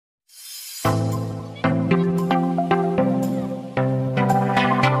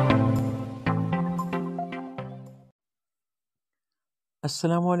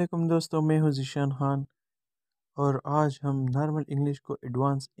अस्सलामुअलैकुम दोस्तों, मैं हूं ज़ीशान खान और आज हम नॉर्मल इंग्लिश को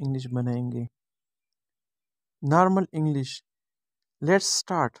एडवांस इंग्लिश बनाएंगे। Normal English let's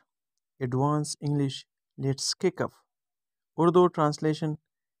start, advance English let's kick off. Urdu translation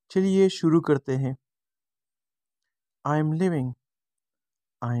चलिए शुरू करते हैं। I am living,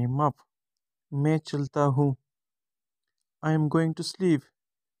 I am up, मैं चलता हूँ। I am going to sleep,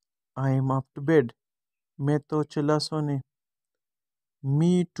 I am up to bed, मैं तो चला सोने।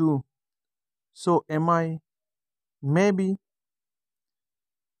 मी टू, सो एम आई, मैं भी।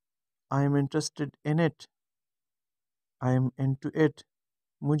 I am interested in it, I am into it,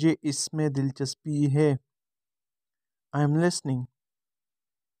 मुझे इसमें दिलचस्पी है। I am listening,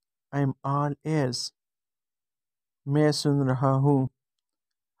 I am all years, मैं सुन रहा हूँ।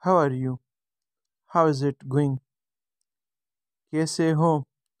 How are you, how is it going, कैसे हो।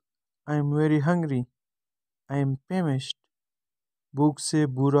 I am very hungry, I am पेमिश्ड, भूख से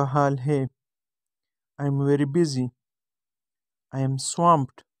बुरा हाल है। I am very busy, I am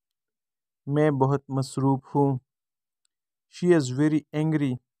स्वाम्प्ड, मैं बहुत मसरूफ़ हूँ। She is very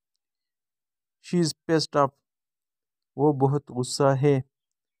angry, she is paced up, वो बहुत गुस्सा है।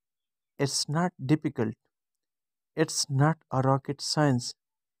 It's not difficult, it's not a rocket science,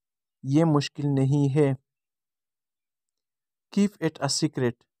 ये मुश्किल नहीं है। Keep it a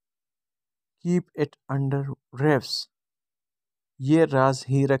secret, keep it under raps, ये राज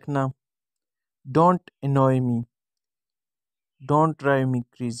ही रखना। Don't annoy me, don't drive me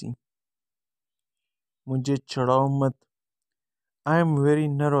crazy, मुझे चढ़ाओ मत। I am very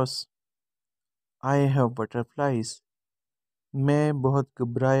nervous, I have butterflies, मैं बहुत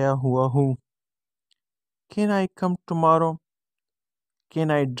घबराया हुआ हूँ। Can I come tomorrow,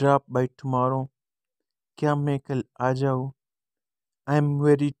 can I drop by tomorrow, क्या मैं कल आ जाऊँ। I am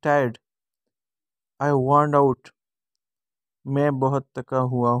very tired, I want out, मैं बहुत थका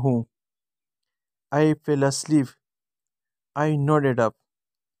हुआ हूँ। आई फेल asleep, आई nodded अप,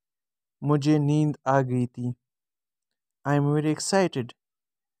 मुझे नींद आ गई थी। I am very excited,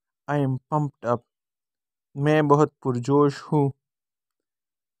 I am pumped up, मैं बहुत पुरजोश हूँ।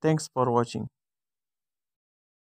 Thanks for watching.